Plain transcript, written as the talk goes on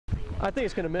I think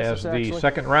it's going to miss As us, the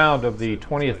second round of the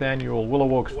 20th annual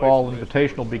Willow Oaks Fall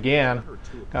Invitational began,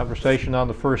 conversation on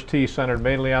the first tee centered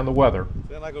mainly on the weather.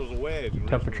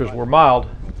 Temperatures were mild,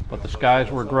 but the skies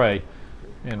were gray,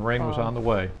 and rain was on the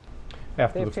way.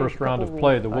 After the first round of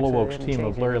play, the Willow Oaks team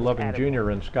of Larry Loving Jr.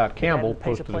 and Scott Campbell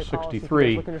posted a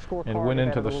 63 and went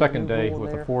into the second day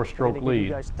with a 4-stroke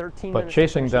lead. But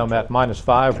chasing them at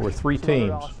 -5 were 3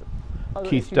 teams: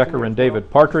 Keith Decker and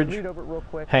David Partridge,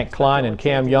 Hank Klein and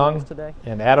Cam Young,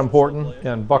 and Adam Horton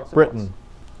and Buck Britton.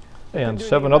 And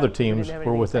 7 other teams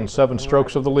were within 7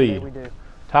 strokes of the lead.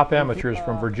 Top amateurs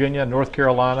from Virginia, North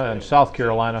Carolina, and South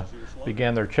Carolina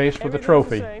began their chase for the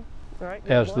trophy,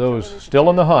 as those still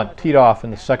in the hunt teed off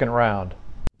in the second round.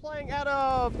 Playing out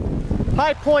of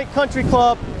High Point Country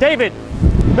Club, David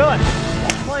Millett.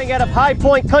 Playing out of High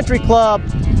Point Country Club,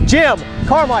 Jim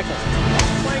Carmichael.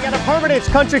 Playing out of Hermitage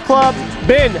Country Club,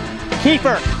 Ben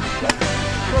Kiefer.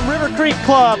 From River Creek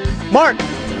Club, Mark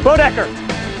Bodecker.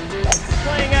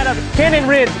 Playing out of Cannon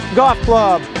Ridge Golf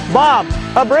Club, Bob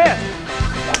Abreth.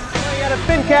 Playing out of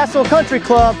Fincastle Country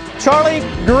Club, Charlie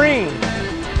Green.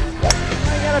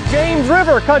 Out of James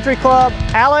River Country Club,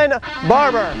 Alan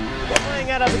Barber.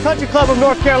 Playing out of the Country Club of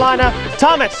North Carolina,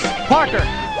 Thomas Parker.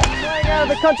 Playing out of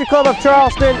the Country Club of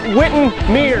Charleston, Witten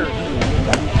Mears. Playing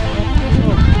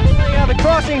out of the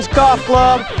Crossings Golf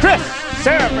Club, Chris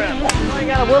Serafin.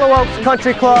 Playing out of Willow Oaks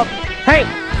Country Club, Hank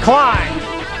Klein.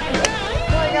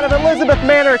 Playing out of Elizabeth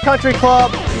Manor Country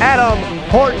Club, Adam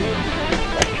Horton.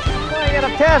 Playing out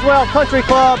of Caswell Country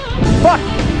Club, Buck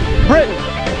Britton.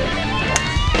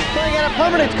 Playing out of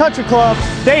Hermitage Country Club,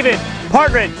 David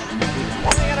Partridge.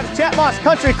 Playing out of Chatmoss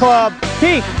Country Club,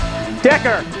 Keith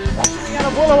Decker. Playing out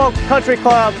of Willow Oaks Country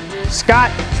Club,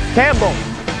 Scott Campbell.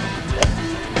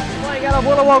 Playing out of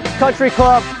Willow Oaks Country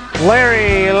Club,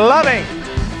 Larry Loving.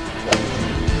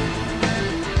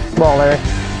 Ball, Larry.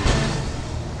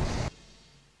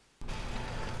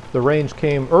 The rains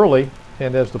came early,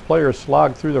 and as the players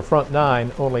slogged through the front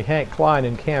 9, only Hank Klein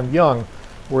and Cam Young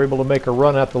were able to make a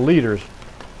run at the leaders.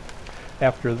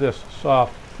 After this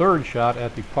soft third shot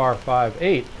at the par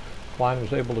 5-8, Klein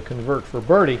was able to convert for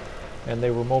birdie, and they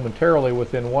were momentarily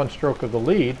within 1 stroke of the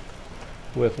lead,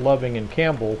 with Loving and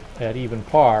Campbell at even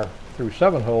par through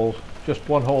 7 holes, just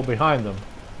 1 hole behind them.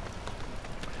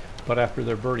 But after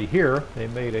their birdie here, they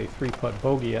made a 3-putt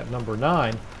bogey at number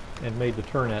 9 and made the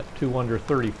turn at 2 under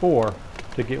 34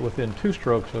 to get within 2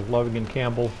 strokes of Loving and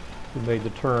Campbell, who made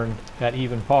the turn at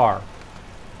even par.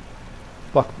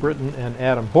 Buck Britton and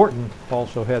Adam Horton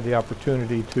also had the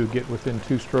opportunity to get within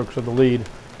 2 strokes of the lead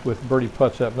with birdie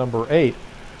putts at number 8,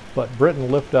 but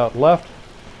Britton lipped out left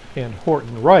and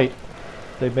Horton right.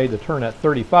 They made the turn at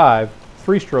 35,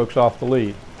 3 strokes off the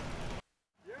lead.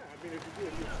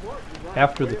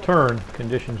 After the turn,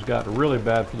 conditions got really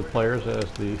bad for the players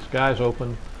as the skies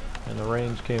opened and the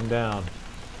rains came down.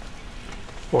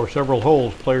 For several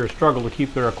holes, players struggled to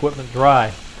keep their equipment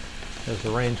dry as the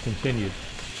rains continued.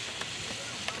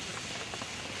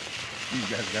 These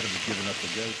guys got to be giving up the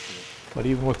ghost. But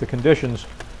even with the conditions,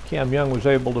 Cam Young was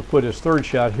able to put his 3rd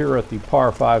shot here at the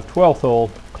par 5 12th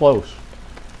hole close.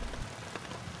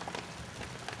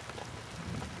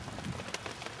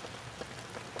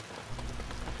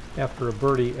 After a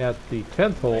birdie at the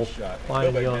 10th hole,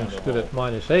 Klein and Young stood at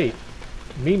 -8.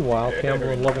 Meanwhile, Campbell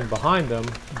and Loving behind them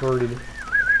birdied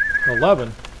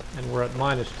 11 and were at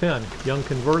 -10. Young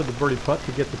converted the birdie putt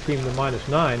to get the team to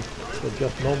 -9, but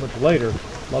just moments later,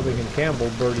 Loving and Campbell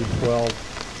birdied 12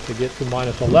 to get to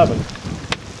 -11.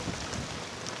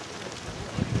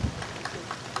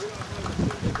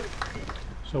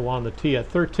 So on the tee at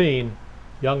 13,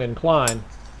 Young and Klein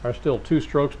are still 2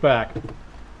 strokes back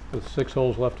with 6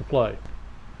 holes left to play.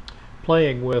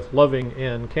 Playing with Loving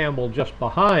and Campbell just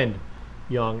behind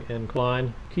Young and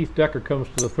Klein, Keith Decker comes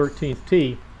to the 13th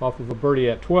tee off of a birdie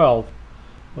at 12,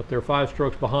 but they're 5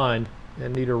 strokes behind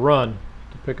and need a run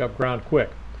to pick up ground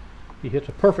quick. He hits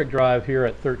a perfect drive here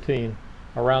at 13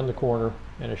 around the corner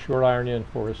and a short iron in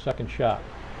for his 2nd shot.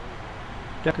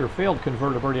 Decker failed to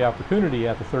convert a birdie opportunity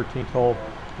at the 13th hole,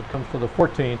 but comes to the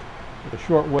 14th with a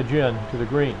short wedge in to the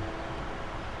green.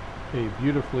 A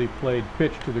beautifully played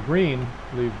pitch to the green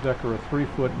leaves Decker a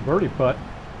 3-foot birdie putt,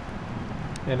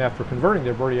 and after converting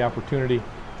their birdie opportunity,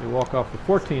 they walk off the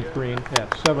 14th green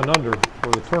at 7 under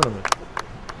for the tournament.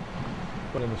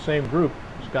 But in the same group,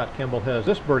 Scott Campbell has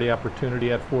this birdie opportunity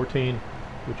at 14,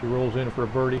 which he rolls in for a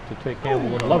birdie to take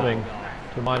Campbell and Loving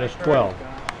to -12.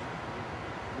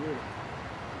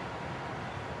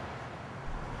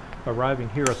 Arriving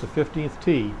here at the 15th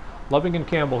tee, Loving and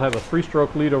Campbell have a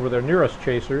 3-stroke lead over their nearest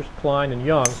chasers, Klein and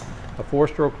Young, a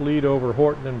 4-stroke lead over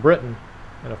Horton and Britton,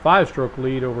 and a 5-stroke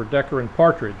lead over Decker and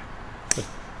Partridge.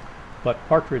 but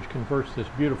Partridge converts this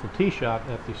beautiful tee shot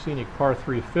at the scenic par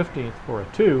 3 15th for a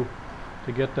 2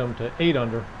 to get them to 8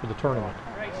 under for the tournament.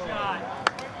 Great shot.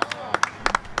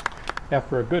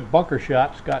 After a good bunker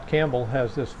shot, Scott Campbell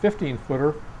has this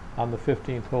 15-footer on the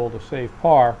 15th hole to save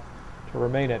par to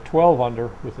remain at 12 under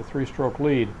with a 3-stroke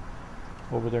lead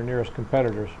over their nearest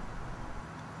competitors.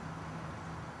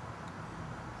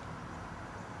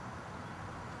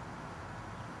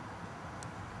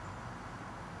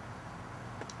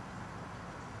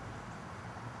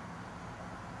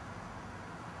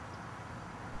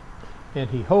 And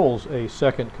he holds a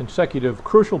second consecutive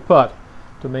crucial putt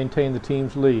to maintain the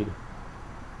team's lead.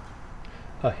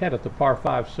 Ahead at the par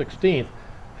 5 16th,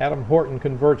 Adam Horton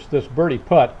converts this birdie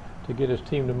putt to get his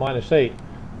team to -8,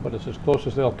 but it's as close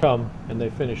as they'll come, and they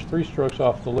finish 3 strokes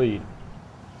off the lead.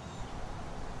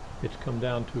 It's come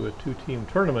down to a 2-team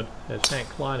tournament as Hank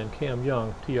Klein and Cam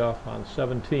Young tee off on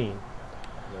 17.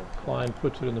 Klein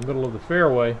puts it in the middle of the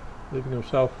fairway, leaving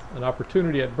himself an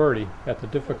opportunity at birdie at the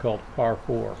difficult par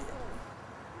 4.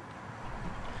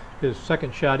 His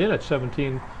second shot in at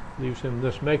 17 leaves him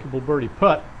this makeable birdie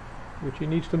putt, which he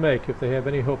needs to make if they have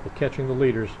any hope of catching the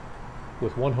leaders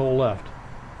with 1 hole left.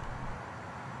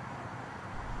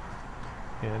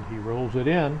 And he rolls it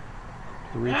in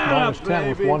to reach -10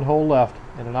 with 1 hole left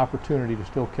and an opportunity to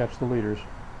still catch the leaders.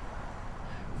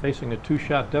 Facing a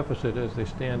 2-shot deficit as they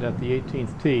stand at the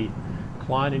 18th tee,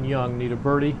 Klein and Young need a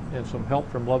birdie and some help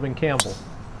from Loving Campbell.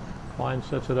 Klein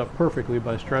sets it up perfectly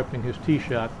by striping his tee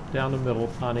shot down the middle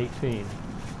on 18.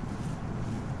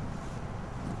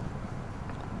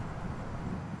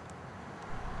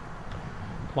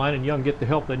 Klein and Young get the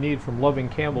help they need from Loving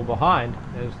Campbell behind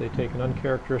as they take an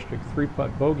uncharacteristic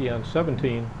 3-putt bogey on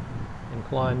 17, and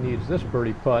Klein needs this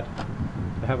birdie putt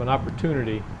to have an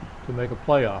opportunity to make a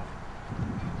playoff.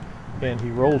 And he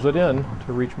rolls it in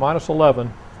to reach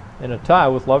 -11 in a tie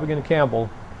with Loving and Campbell,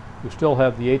 who still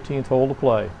have the 18th hole to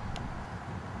play.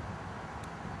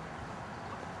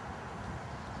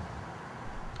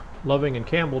 Loving and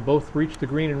Campbell both reach the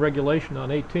green in regulation on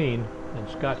 18, and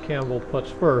Scott Campbell putts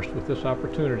first with this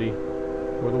opportunity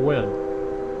for the win.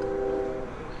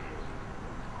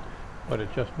 But it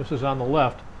just misses on the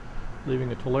left, leaving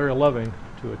it to Larry Loving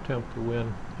to attempt to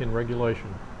win in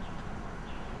regulation.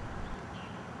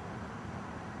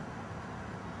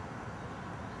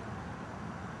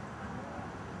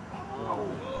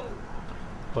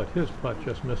 But his putt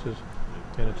just misses,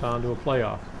 and it's on to a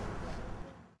playoff.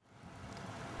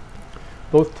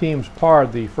 Both teams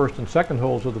parred the first and second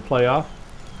holes of the playoff,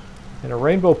 and a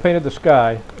rainbow painted the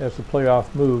sky as the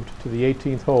playoff moved to the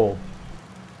 18th hole.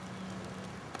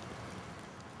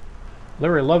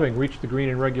 Larry Loving reached the green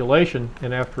in regulation,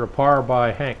 and after a par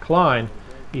by Hank Klein,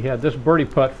 he had this birdie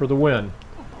putt for the win,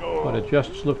 but it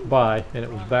just slipped by and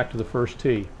it was back to the first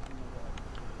tee.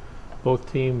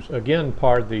 Both teams again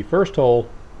parred the first hole,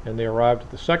 and they arrived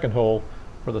at the second hole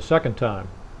for the second time.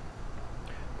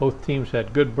 Both teams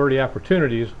had good birdie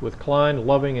opportunities, with Klein,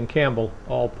 Loving, and Campbell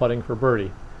all putting for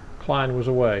birdie. Klein was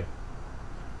away.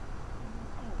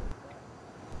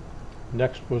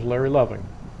 Next was Larry Loving.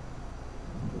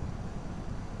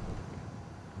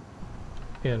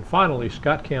 And finally,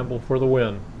 Scott Campbell for the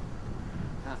win.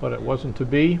 But it wasn't to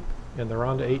be, and they're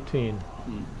on to 18.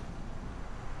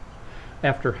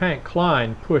 After Hank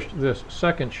Klein pushed this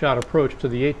second shot approach to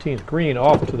the 18th green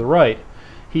off to the right,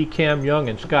 he, Cam Young,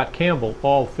 and Scott Campbell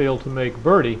all failed to make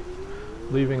birdie,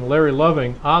 leaving Larry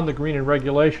Loving on the green in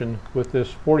regulation with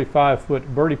this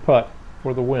 45-foot birdie putt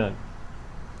for the win.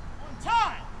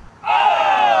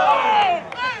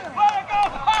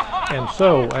 And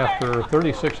so, after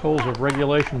 36 holes of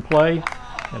regulation play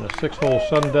and a 6-hole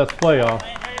sudden death playoff,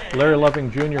 Larry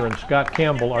Loving Jr. and Scott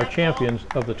Campbell are champions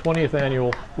of the 20th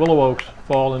annual Willow Oaks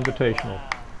Fall Invitational.